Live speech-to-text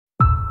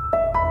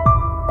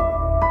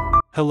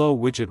Hello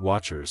widget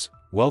watchers,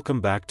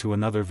 welcome back to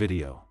another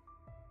video.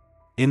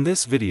 In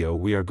this video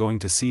we are going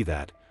to see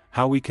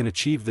how we can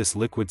achieve this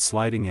liquid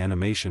sliding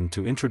animation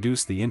to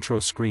introduce the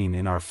intro screen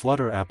in our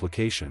Flutter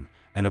application,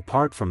 and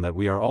apart from that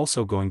we are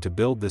also going to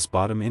build this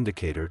bottom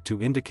indicator to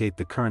indicate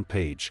the current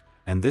page,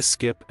 and this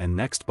skip and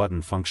next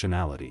button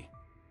functionality.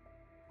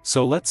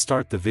 So let's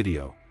start the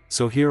video.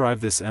 So here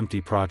I've this empty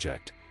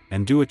project,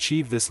 and to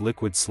achieve this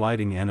liquid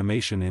sliding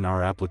animation in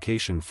our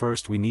application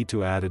first we need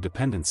to add a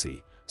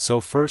dependency. So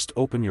first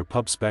open your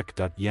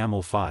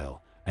pubspec.yaml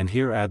file, and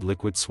here add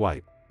liquid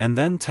swipe, and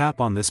then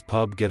tap on this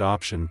pub get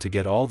option to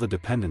get all the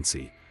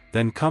dependency,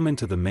 then come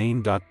into the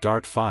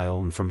main.dart file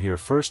and from here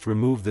first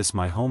remove this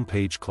my home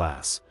page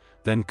class,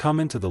 then come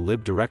into the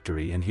lib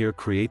directory and here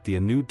create the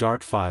new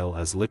Dart file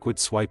as liquid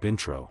swipe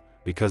intro,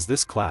 because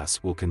this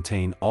class will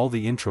contain all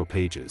the intro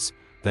pages,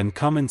 then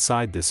come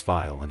inside this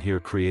file and here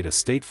create a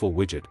stateful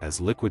widget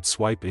as liquid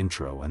swipe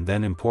intro and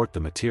then import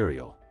the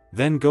material.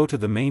 Then go to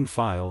the main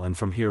file and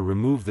from here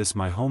remove this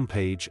my home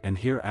page and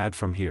here add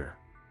from here.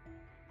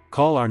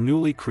 Call our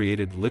newly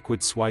created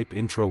liquid swipe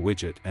intro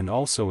widget and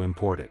also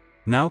import it.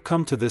 Now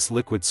come to this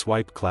liquid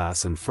swipe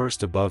class and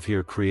first above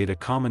here create a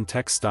common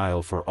text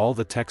style for all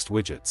the text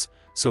widgets,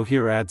 so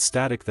here add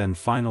static then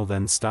final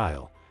then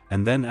style,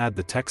 and then add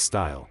the text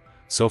style.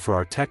 So for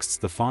our texts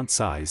the font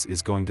size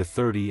is going to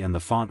 30 and the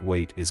font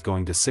weight is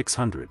going to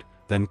 600,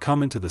 then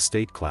come into the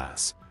state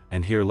class,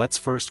 and here let's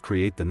first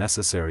create the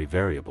necessary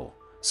variable.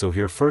 So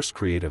here first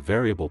create a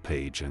variable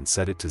page and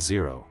set it to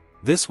 0.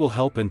 This will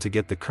help to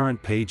get the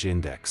current page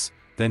index,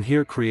 then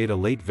here create a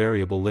late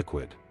variable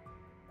liquid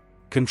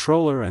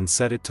controller and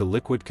set it to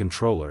liquid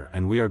controller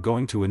and we are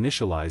going to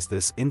initialize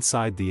this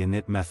inside the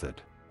init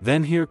method.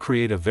 Then here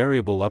create a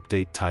variable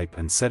update type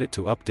and set it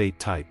to update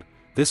type,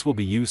 this will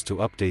be used to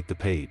update the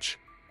page.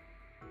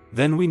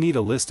 Then we need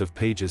a list of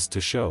pages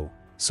to show,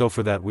 so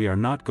for that we are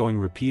not going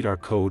to repeat our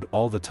code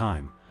all the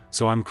time.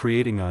 So I'm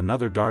creating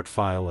another Dart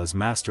file as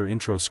master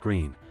intro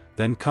screen,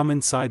 then come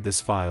inside this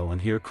file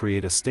and here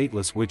create a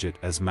stateless widget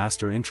as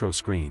master intro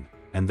screen,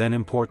 and then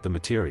import the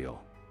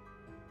material.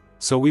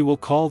 So we will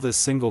call this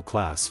single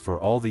class for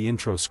all the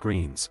intro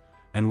screens,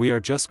 and we are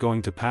just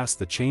going to pass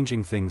the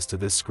changing things to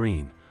this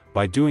screen.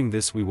 By doing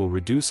this we will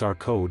reduce our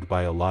code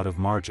by a lot of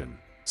margin.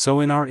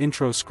 So in our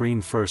intro screen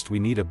first we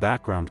need a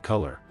background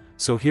color,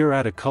 so here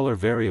add a color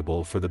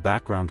variable for the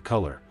background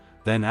color.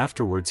 Then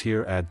afterwards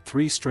here add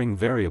 3 string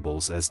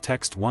variables as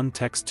text1,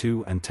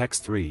 text2 and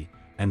text3,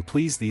 and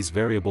please these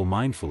variable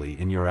mindfully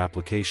in your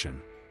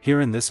application. Here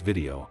in this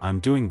video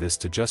I'm doing this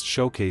to just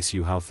showcase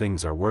you how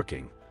things are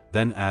working.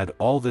 Then add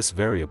all this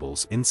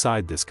variables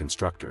inside this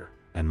constructor,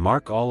 and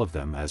mark all of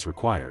them as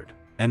required.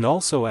 And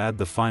also add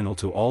the final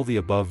to all the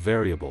above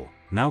variable.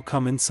 Now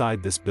come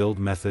inside this build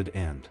method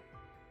and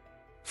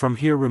from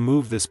here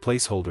remove this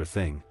placeholder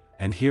thing,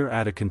 and here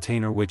add a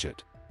container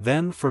widget.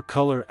 Then for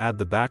color add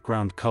the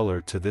background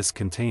color to this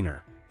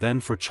container, then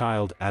for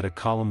child add a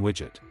column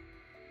widget.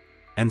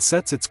 And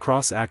sets its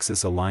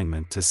cross-axis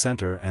alignment to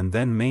center and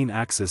then main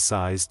axis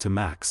size to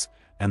max,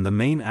 and the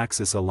main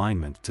axis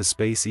alignment to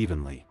space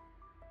evenly.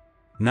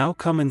 Now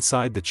come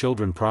inside the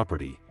children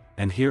property,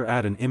 and here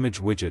add an image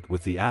widget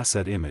with the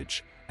asset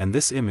image, and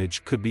this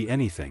image could be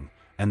anything,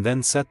 and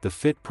then set the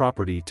fit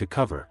property to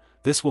cover.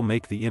 This will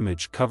make the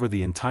image cover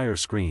the entire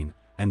screen,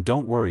 and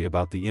don't worry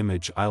about the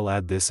image, I'll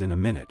add this in a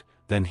minute.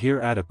 Then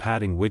here add a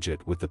padding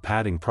widget with the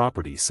padding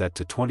property set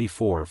to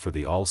 24 for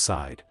the all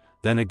side,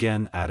 then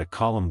again add a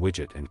column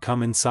widget and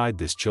come inside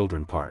this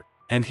children part,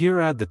 and here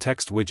add the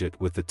text widget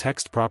with the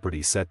text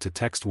property set to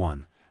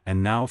text1,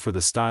 and now for the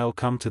style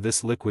come to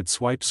this liquid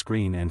swipe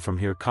screen and from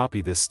here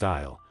copy this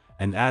style,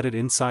 and add it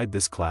inside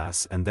this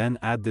class and then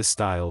add this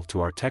style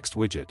to our text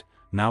widget.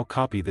 Now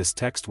copy this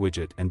text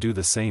widget and do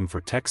the same for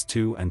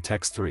text2 and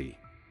text3.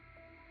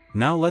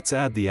 Now let's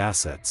add the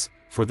assets.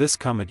 For this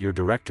come at your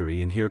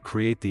directory and here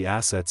create the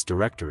assets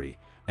directory,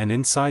 and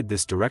inside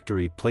this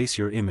directory place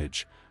your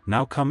image.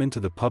 Now come into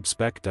the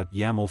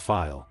pubspec.yaml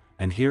file,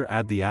 and here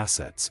add the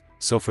assets,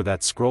 so for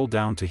that scroll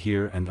down to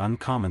here and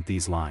uncomment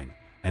these line,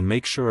 and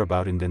make sure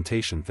about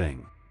indentation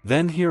thing.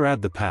 Then here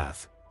add the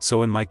path,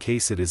 so in my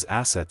case it is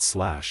assets/.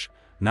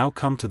 Now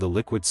come to the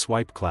liquid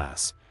swipe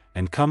class,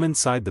 and come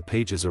inside the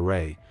pages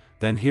array,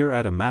 then here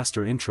add a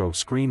master intro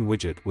screen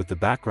widget with the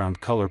background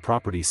color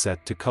property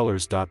set to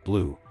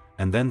colors.blue.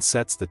 And then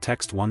sets the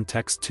text1,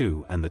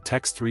 text2 and the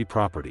text3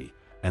 property,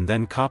 and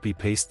then copy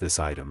paste this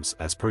items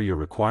as per your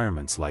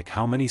requirements, like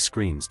how many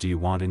screens do you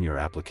want in your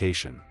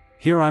application.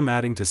 Here I'm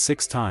adding to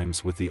 6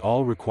 times with the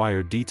all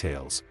required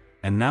details,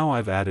 and now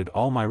I've added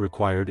all my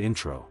required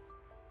intro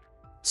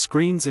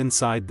screens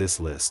inside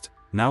this list.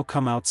 Now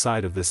come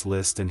outside of this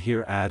list and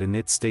here add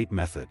init state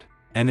method,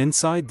 and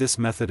inside this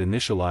method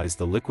initialize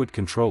the liquid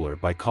controller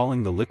by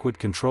calling the liquid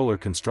controller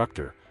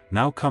constructor.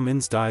 Now come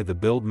inside the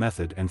build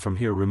method and from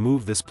here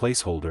remove this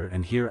placeholder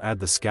and here add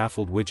the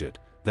scaffold widget,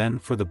 then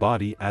for the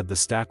body add the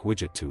stack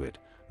widget to it.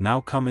 Now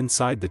come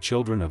inside the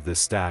children of this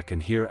stack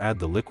and here add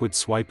the liquid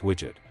swipe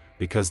widget,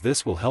 because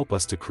this will help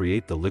us to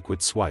create the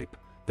liquid swipe.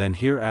 Then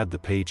here add the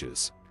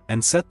pages,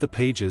 and set the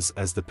pages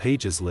as the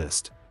pages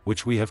list,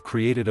 which we have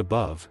created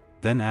above,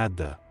 then add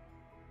the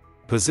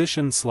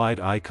position slide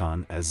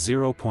icon as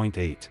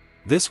 0.8.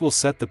 This will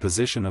set the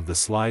position of the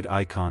slide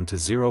icon to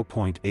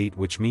 0.8,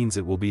 which means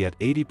it will be at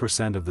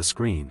 80% of the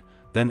screen.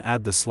 Then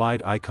add the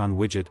slide icon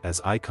widget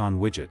as icon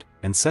widget,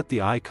 and set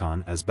the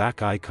icon as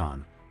back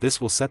icon. This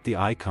will set the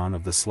icon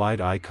of the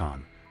slide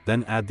icon.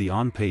 Then add the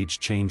on-page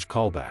change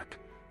callback.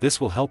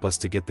 This will help us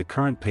to get the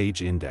current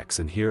page index,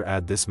 and here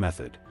add this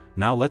method.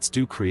 Now let's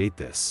create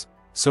this.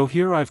 So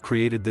here I've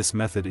created this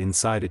method.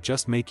 Inside it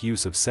just make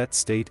use of set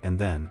state and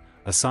then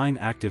assign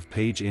active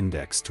page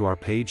index to our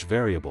page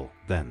variable.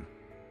 Then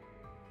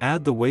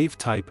add the wave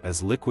type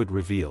as liquid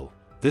reveal.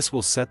 This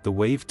will set the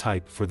wave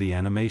type for the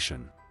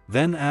animation.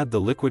 Then add the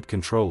liquid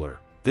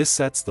controller. This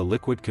sets the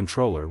liquid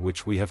controller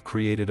which we have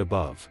created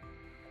above.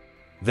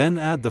 Then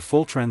add the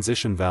full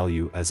transition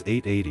value as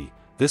 880.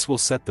 This will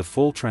set the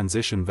full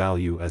transition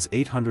value as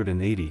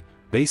 880.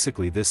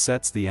 Basically this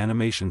sets the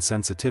animation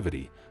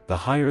sensitivity. The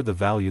higher the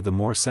value, the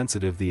more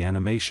sensitive the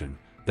animation.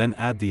 Then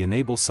add the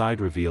enable side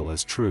reveal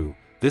as true.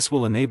 This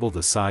will enable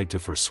the side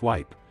to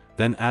swipe.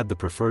 Then add the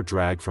prefer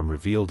drag from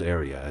revealed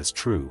area as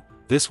true.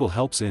 This will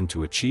helps in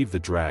to achieve the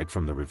drag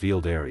from the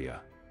revealed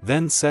area.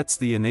 Then sets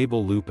the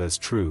enable loop as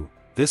true.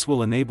 This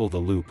will enable the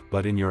loop,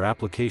 but in your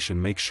application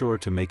make sure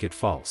to make it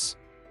false.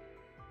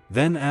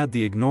 Then add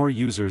the ignore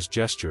user's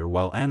gesture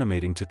while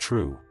animating to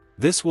true.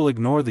 This will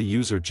ignore the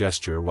user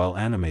gesture while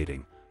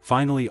animating.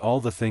 Finally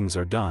all the things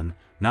are done.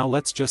 Now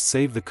let's just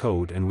save the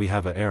code, and we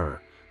have an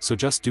error. So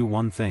just do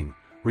one thing.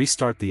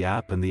 Restart the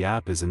app, and the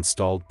app is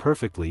installed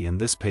perfectly, and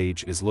this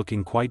page is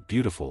looking quite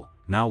beautiful.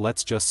 Now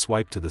let's just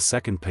swipe to the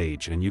second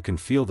page, and you can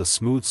feel the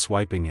smooth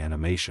swiping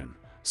animation.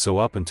 So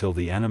up until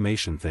the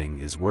animation thing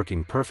is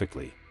working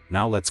perfectly.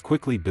 Now let's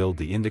quickly build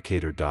the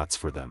indicator dots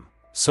for them.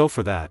 So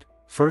for that,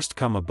 first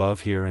come above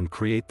here and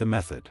create the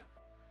method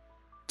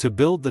to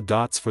build the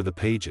dots for the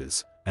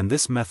pages, and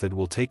this method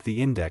will take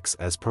the index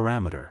as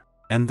parameter.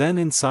 And then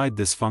inside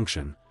this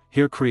function,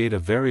 here create a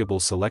variable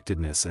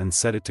selectedness and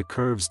set it to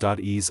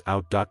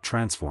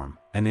curves.easeOut.transform,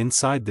 and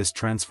inside this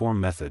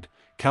transform method,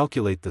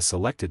 calculate the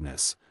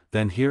selectedness.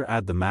 Then here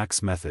add the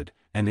max method,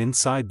 and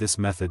inside this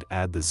method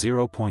add the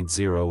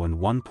 0.0 and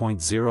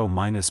 1.0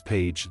 minus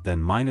page,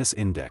 then minus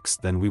index,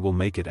 then we will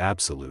make it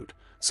absolute.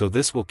 So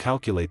this will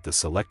calculate the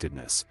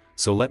selectedness.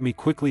 So let me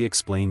quickly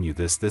explain you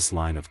this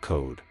line of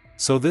code.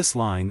 So this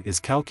line is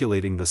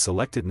calculating the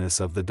selectedness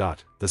of the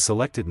dot. The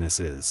selectedness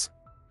is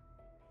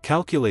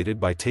calculated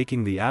by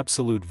taking the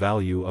absolute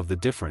value of the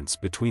difference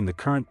between the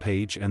current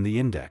page and the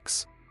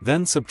index,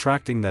 then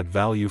subtracting that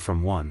value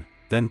from 1,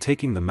 then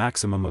taking the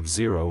maximum of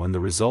 0 and the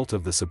result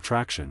of the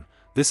subtraction.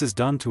 This is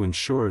done to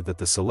ensure that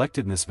the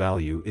selectedness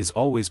value is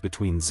always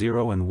between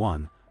 0 and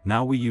 1.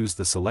 Now we use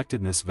the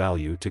selectedness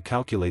value to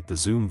calculate the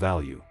zoom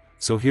value.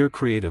 So here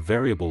create a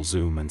variable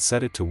zoom and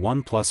set it to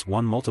 1 plus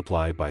 1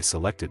 multiplied by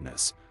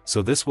selectedness.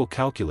 So this will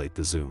calculate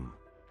the zoom.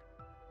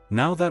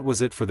 Now that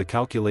was it for the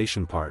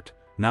calculation part.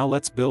 Now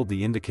let's build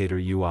the indicator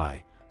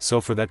UI.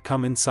 So for that,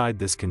 come inside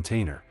this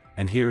container,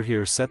 and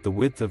here set the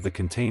width of the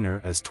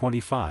container as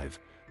 25.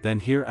 Then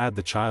here add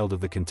the child of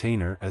the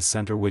container as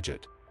center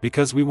widget,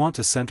 because we want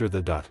to center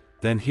the dot.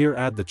 Then here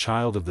add the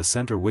child of the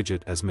center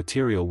widget as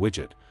material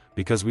widget,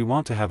 because we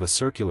want to have a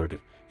circular dot.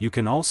 You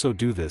can also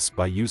do this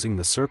by using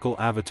the circle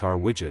avatar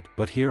widget,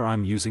 but here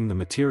I'm using the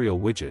material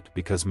widget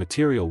because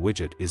material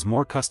widget is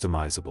more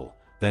customizable.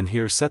 Then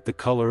here set the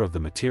color of the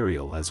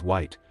material as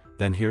white.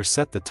 Then here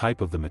set the type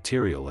of the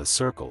material as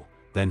circle.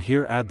 Then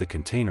here add the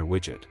container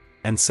widget,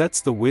 and sets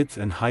the width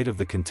and height of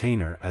the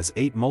container as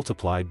 8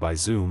 multiplied by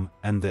zoom,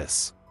 and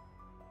this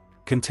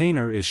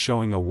container is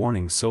showing a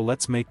warning, so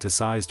let's make the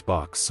sized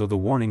box so the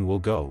warning will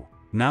go.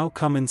 Now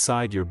come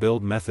inside your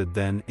build method,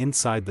 then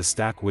inside the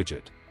stack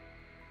widget.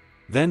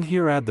 Then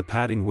here add the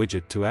padding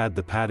widget to add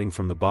the padding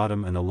from the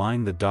bottom and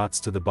align the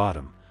dots to the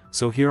bottom.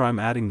 So here I'm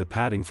adding the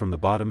padding from the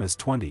bottom as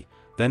 20,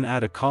 then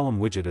add a column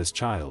widget as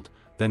child.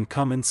 Then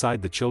come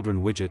inside the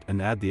children widget and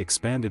add the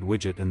expanded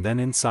widget, and then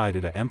inside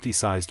it a empty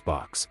sized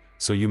box.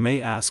 So you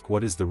may ask,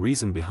 what is the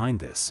reason behind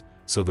this?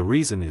 So the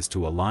reason is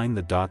to align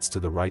the dots to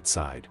the right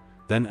side.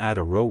 Then add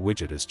a row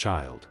widget as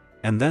child,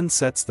 and then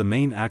sets the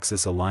main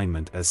axis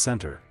alignment as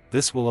center.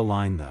 This will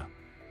align the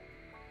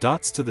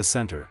dots to the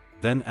center.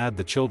 Then add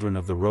the children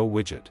of the row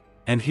widget.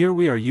 And here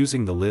we are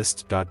using the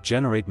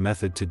list.generate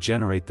method to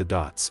generate the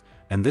dots,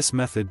 and this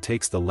method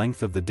takes the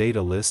length of the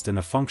data list and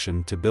a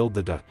function to build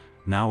the dot.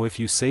 Now if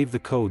you save the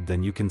code,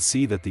 then you can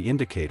see that the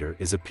indicator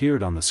is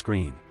appeared on the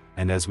screen,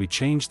 and as we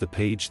change the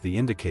page, the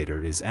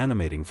indicator is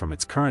animating from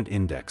its current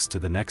index to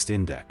the next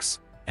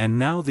index. And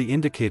now the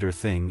indicator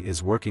thing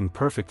is working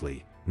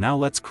perfectly. Now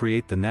let's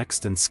create the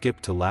next and skip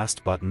to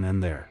last button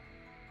and their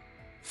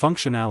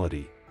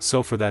functionality.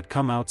 So for that,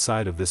 come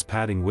outside of this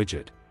padding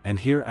widget, and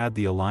here add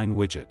the align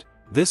widget.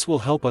 This will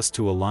help us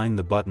to align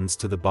the buttons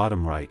to the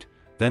bottom right.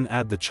 Then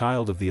add the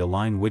child of the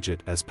align widget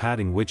as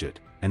padding widget,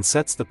 and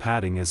sets the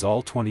padding as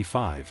all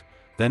 25.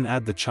 Then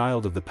add the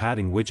child of the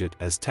padding widget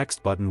as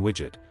text button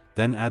widget.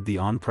 Then add the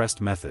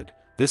onPressed method.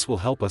 This will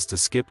help us to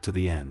skip to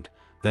the end.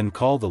 then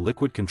call the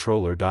liquid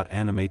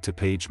controller.animate to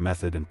page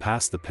method and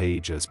pass the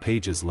page as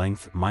page's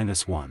length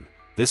 -1.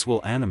 This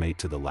will animate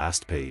to the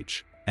last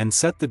page. And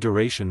set the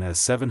duration as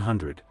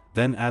 700,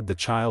 then add the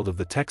child of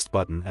the text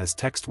button as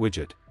text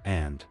widget,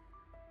 and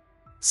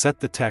set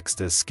the text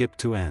as skip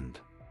to end.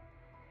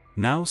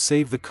 Now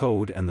save the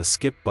code and the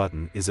skip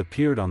button is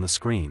appeared on the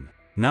screen.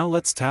 Now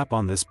let's tap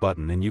on this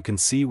button and you can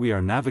see we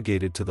are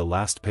navigated to the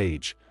last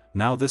page.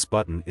 Now this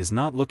button is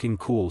not looking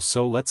cool,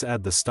 so let's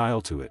add the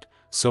style to it.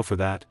 So for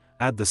that,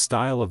 add the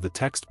style of the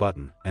text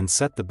button and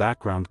set the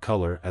background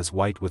color as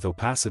white with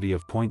opacity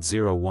of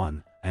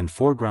 0.01 and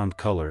foreground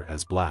color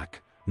as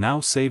black.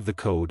 Now save the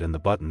code and the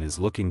button is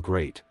looking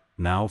great.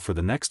 Now for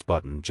the next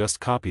button, just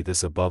copy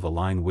this above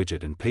align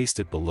widget and paste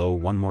it below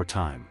one more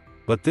time.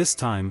 But this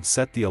time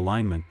set the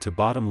alignment to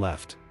bottom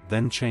left,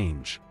 then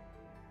change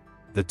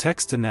the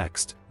text to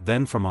next,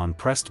 then from on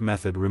pressed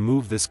method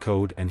remove this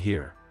code and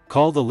here.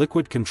 Call the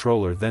liquid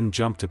controller, then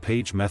jump to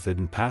page method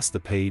and pass the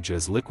page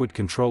as liquid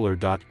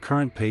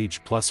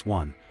controller.currentPage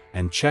 +1,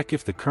 and check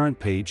if the current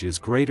page is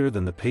greater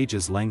than the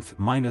page's length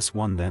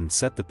 -1, then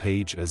set the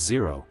page as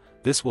 0.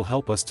 This will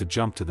help us to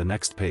jump to the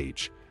next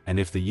page, and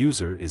if the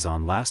user is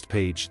on last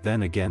page,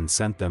 then again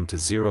send them to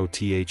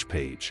 0th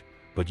page,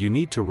 but you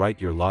need to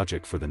write your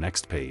logic for the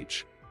next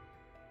page.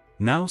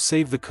 Now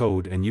save the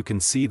code and you can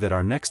see that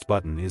our next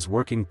button is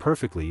working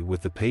perfectly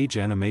with the page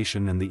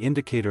animation and the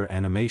indicator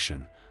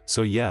animation.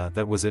 So yeah,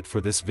 that was it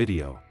for this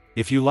video.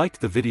 If you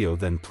liked the video,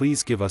 then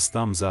please give us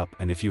thumbs up,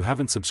 and if you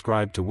haven't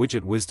subscribed to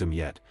Widget Wisdom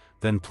yet,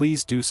 then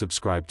please do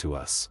subscribe to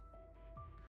us.